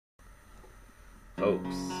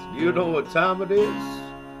folks, you know what time it is?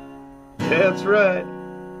 That's right.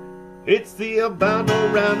 It's the Albino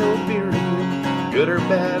Rhino beer review. Good or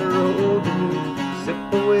bad or old or new.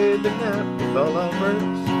 Sip away the night with all our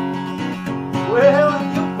friends. Well,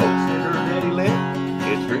 you folks that are ready, land,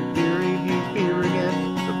 it's drink beer review beer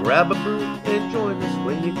again. So grab a brew and join us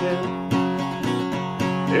when you can.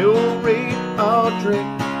 We'll rate our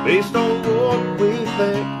drink based on what we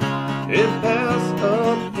think and pass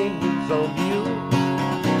opinions on you.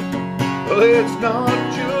 Well, it's not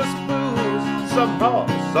just booze, some hot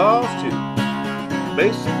sauce too.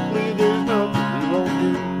 Basically, there's nothing we won't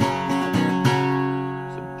do.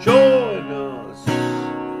 So join us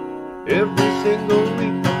every single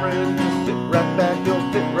week, my friend. Just sit right back, you'll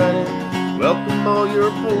fit right in. Welcome all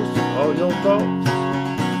your posts, all your thoughts.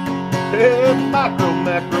 Hey,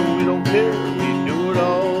 macro, we don't care. We do it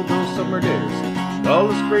all those summer days. Call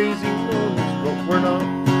us crazy normals, but we're not.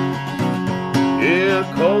 Yeah,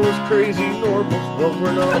 call us crazy normals, but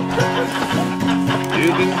we're not. You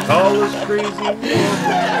can call us crazy normals,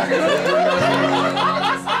 but we're not.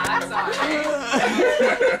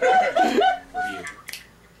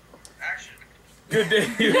 Action. Good day.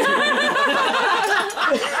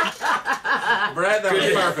 Brad, that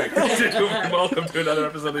was perfect. Welcome to another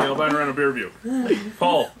episode of the Albino Rhino Beer Review.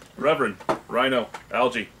 Paul, Reverend, Rhino,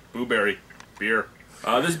 Algae, Booberry, beer.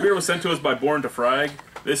 This beer was sent to us by Born to Frag.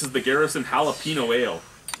 This is the Garrison Jalapeno Ale.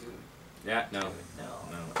 Yeah, no.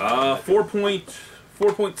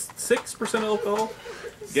 4.6% alcohol.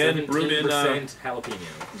 Again, brewed in. Jalapeno.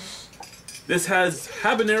 This has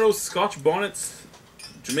habaneros, Scotch bonnets,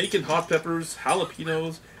 Jamaican hot peppers,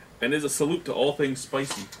 jalapenos, and is a salute to all things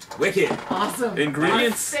spicy. Wicked. Awesome.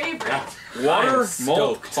 Ingredients: my favorite. water, I'm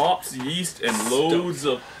malt, stoked. hops, yeast, and loads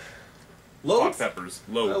of hot peppers.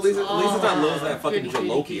 At Loads. least it's not loads of that fucking Goody,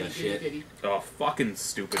 jalopy goody, shit. goody. Oh, fucking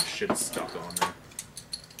stupid shit stuck on there.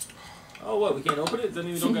 Oh, what? We can't open it? Doesn't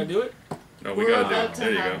mean we don't gotta do it? No, we We're gotta do about it. to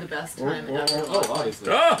There you have go. the best time ever. Oh, obviously.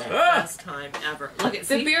 Ah, Yeah. ah. Best time ever. Look at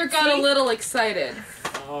The beer got a little excited.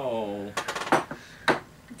 Oh.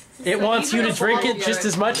 It wants you to drink it just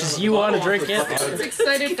as much as you want to drink it. It's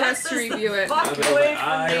excited for us to review it. Fuck away from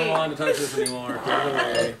I don't me. want to touch this anymore. Get it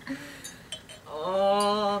away.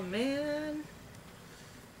 Oh man.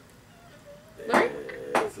 Right?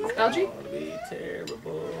 This is Algae? gonna be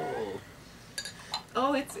terrible.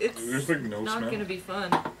 Oh, it's There's like no not smell. gonna be fun.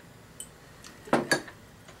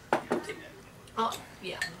 Oh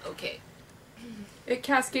yeah. Okay. It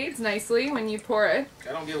cascades nicely when you pour it.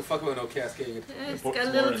 I don't give a fuck about no cascade. It's Put got a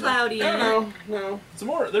some little more in there. cloudy in it. No. Some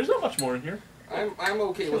more. There's not much more in here. I'm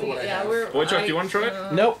okay with what I Yeah, have. we're. Boychuk, do you want to try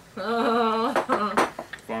it? Nope.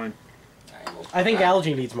 Fine. I'm okay. I think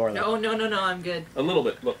Algae needs more though. No, I'm good. A little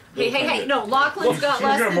bit. Look. Hey, no, Lachlan's got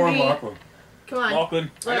less than me. Lachlan. Come on.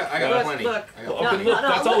 Lachlan. I got look, plenty. Look. I got Lachlan, No, look.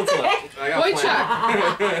 That's all that's left. I got Boychuk.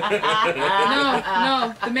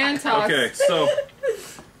 No, the man toss. Okay, so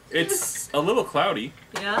it's a little cloudy.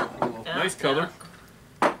 Yeah. Nice color.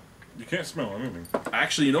 You can't smell anything.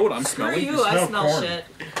 Actually, you know what I'm Screw smelling? you, I smell smell corn. shit.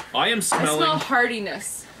 I am I smelling. smell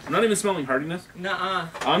hardiness. I'm not even smelling hardiness. Nuh-uh.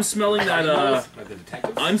 I'm smelling that. By the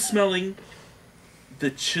detectives. I'm smelling the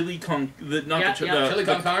chili con. The not Yeah, the, yeah. Chili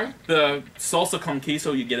con carne? the salsa con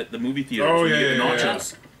queso you get at the movie theater. Oh, when you yeah, get the yeah, yeah.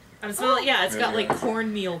 nachos. I'm smelling. Yeah, it's got Yeah, like yeah.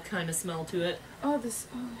 cornmeal kind of smell to it, Oh, this.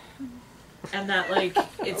 and that like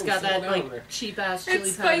it's got that like cheap ass chili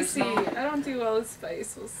It's powder spicy. smell. I don't do well with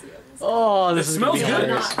spice. We'll see. Oh, It this is smells gonna be good.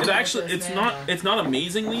 hilarious. Not It actually, delicious, it's man. not. It's not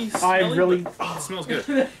amazingly. I Smelling, really. but it smells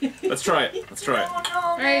good. Let's try it. Let's try it. Oh, no,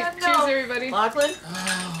 All right, man, cheers, no. everybody. Lachlan,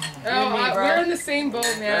 Oh, we're in the same boat,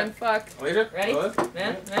 man. Fuck. Later? ready? What?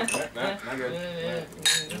 Man, Not good.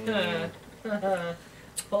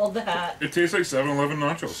 Hold that. It tastes like 7-Eleven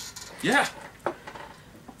nachos. Yeah.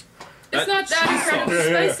 It's not that cheese incredibly sauce.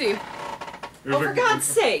 Yeah, yeah, yeah. spicy. There's Oh, for God's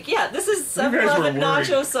sake! Yeah, this is guys were 7-Eleven worried.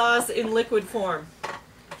 nacho sauce in liquid form.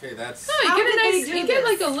 Okay, that's... No, you How get did a they nice. do You get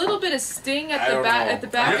this? like a little bit of sting I at the don't back. know. At the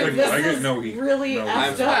back I of get- this. I get is no heat. really No.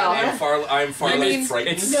 effed well. up. I'm far I mean, less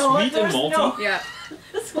frightened. It's No, sweet and there's malty. no- Yeah.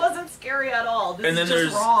 This wasn't scary at all. This And then is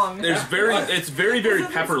just wrong. there's very it's very This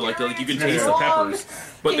isn't pepper like scary, you can it's taste the wrong. peppers,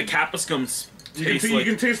 but the capsicums You can, taste you like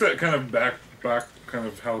can taste that kind of back kind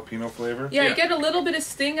of jalapeno flavor. Yeah, Yeah. you get a little bit of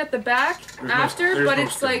sting at the back no- after, there's but no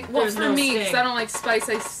it's sting. like, well, There's for no me, because sting. I don't like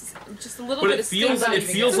spice, just a little but bit it of sting. feels but it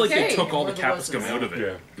feels like okay. they took all the More than what's capsicum out of it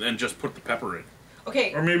Yeah. and just put the pepper in.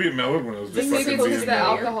 Okay, Or maybe it mellowed when it was just Maybe fucking it's being just the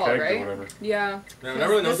alcohol, pegged or right? whatever. Yeah. No, I'm not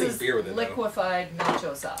really this noticing is beer with it, though. liquefied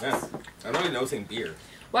nacho sauce. Yeah. I'm not really noticing beer.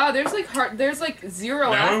 Wow, there's like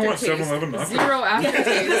zero Now I want aftertaste. 7-Eleven nachos. Zero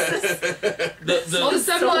aftertaste. Well, the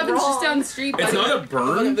 7-Eleven's just down the street. It's but not a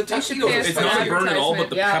burn. The you should pay us It's for not a burn at all, but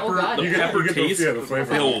the advertisement. pepper, Oh, God. the You get- pepper you get the- taste yeah, the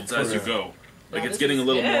flavor. builds as you Yeah. go. Like No, it's this getting a is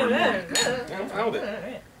little more and more. I'm fine with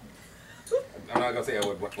it. I'm not gonna say I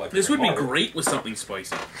would like. This would be all of it. great with something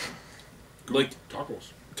spicy, like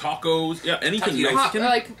Tacos. tacos. Yeah, anything Taquitos. Mexican.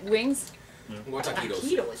 Like wings. What taquitos?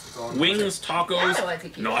 Taquitos. Wings, tacos, I like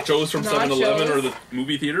taquitos. nachos from 7-Eleven Nachos. or the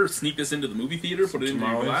movie theater. Sneak this into the movie theater, put it in your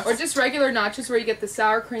Tamales. glass. Or just regular nachos where you get the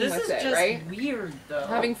sour cream This with is it, just right? weird, though.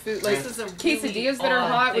 Having food like This is a really quesadillas that are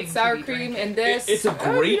odd hot thing with to sour be cream drinking. and this. It's a That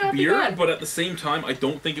would great not be beer, bad. but at the same time, I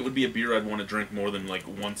don't think it would be a beer I'd want to drink more than like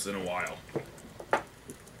once in a while.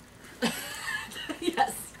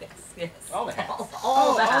 Yes, yes, yes. All the hats. All the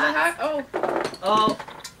all the hats. hat. Oh, Oh,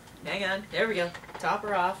 hang on. There we go. Top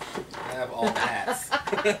her off. I have all the hats.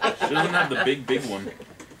 She doesn't have the big one. we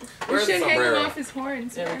Where's the should hang him sombrero? off his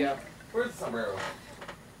horns. There we man. go. Where's the sombrero?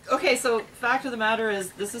 Okay, so fact of the matter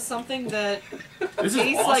is, this is something that This is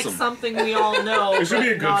tastes like awesome. something we all know, It should but be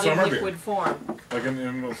a good not in summer beer. liquid form. Like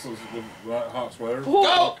in those hot sweaters.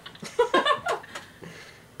 Whoa!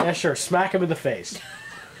 Yeah, sure. Smack him in the face.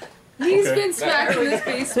 He's Okay. been smacked in his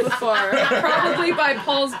face before, probably by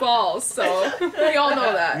Paul's balls. So we all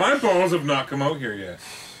know that. My balls have not come out here yet.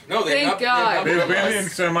 No, they Thank God. They've been in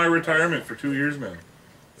semi-retirement for 2 years now.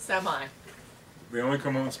 Semi. They only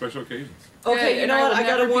come out on special occasions. Okay, Yeah, you and know I what? will I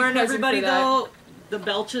gotta never be warn present everybody for that. though, the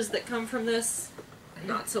belches that come from this,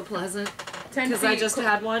 not so pleasant. 10 Because I feet, just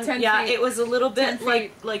had one. 10 Yeah, feet. it was a little 10 bit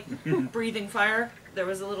like breathing fire. There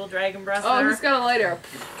was a little dragon breath Oh, there. he's got a lighter.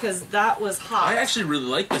 Because that was hot. I actually really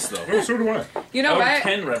like this though. Oh, so do I. You know Out of what?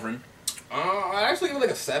 10, Reverend. I actually give it like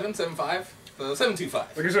a 7.5. 7.25.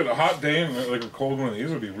 Like I said, a hot day and like a cold one of these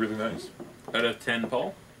would be really nice. Out of 10,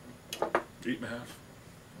 Paul. 8.5.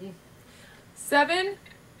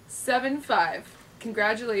 7.75.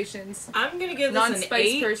 Congratulations, I'm gonna give this an non-spice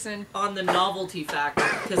 8 person. on the novelty factor.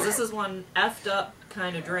 Because this is one effed up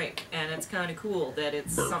kind of drink. And it's kind of cool that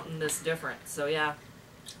it's something this different. So yeah.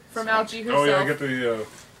 From Algae herself. Oh yeah, I get the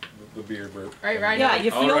beer burp. Right, Rhino. Yeah,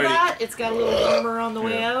 you feel Alrighty. that? It's got a little humor on the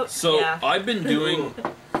way Yeah. out. So yeah. I've been doing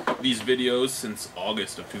these videos since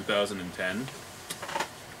August of 2010.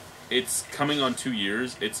 It's coming on 2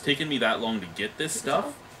 years. It's taken me that long to get this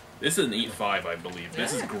stuff. This is an 8.5, I believe.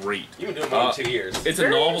 This is great. You've been doing more than 2 years. It's a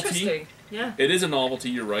Very novelty. interesting. Yeah. It is a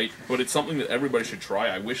novelty, you're right, but it's something that everybody should try.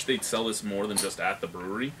 I wish they'd sell this more than just at the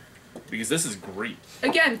brewery, because this is great.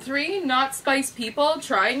 Again, 3 not spice people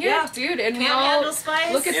trying it, Yeah. dude, and we Can't all handle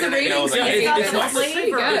spice. look at Yeah, the but you know, ratings. like, we it's gave not it. the It's pretty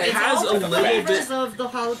flavor. good. It It's has all a the little flavors bit- of the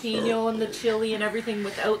jalapeno and the chili and everything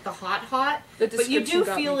without the hot. The But you do description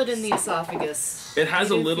got feel me. it in the esophagus. It has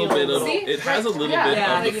a You do little feel bit of See? it has a little Yeah. bit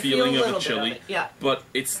Yeah, of the you feel feeling a of the little bit chili, of it, yeah. but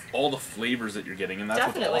it's all the flavors that you're getting, and that's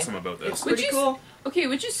Definitely. what's awesome about this. It's Would pretty you cool. Okay,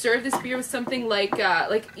 would you serve this beer with something like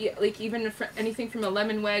even anything from a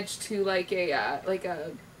lemon wedge to like a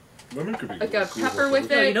Lemon could be Like really a cool pepper with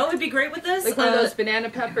with it. No, it? you know what would be great with this? like one of those banana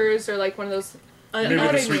peppers or like one of those? Maybe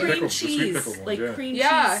not the a sweet cream pickles, the sweet cheese, pickle ones, like yeah. cream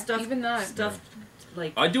Yeah, cheese stuffed, even that. stuffed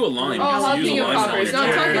like. I do a lime. Oh, I'll use a jalapeno lime poppers. sandwich. No,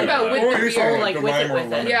 I'm talking about with Oh, the you saw beer. like the with lime it, or with it.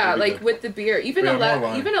 lemon Yeah, would be like good. with the beer. Even Yeah, a more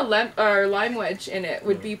lime. even a lime wedge in it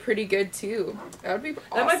would be pretty good too. That would be awesome.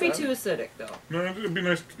 That might be too acidic though. No, it'd be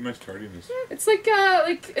nice tardiness. It's like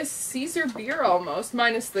a Caesar beer almost,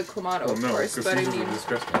 minus the Clamato, Oh of no, course. because But I Caesars mean, are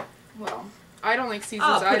disgusting. well, I don't like Caesars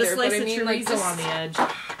Put a either. slice But I of mean, like chorizo just, on the edge.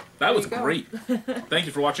 That was There you go. great. Thank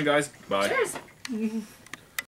you for watching, guys. Bye. Cheers.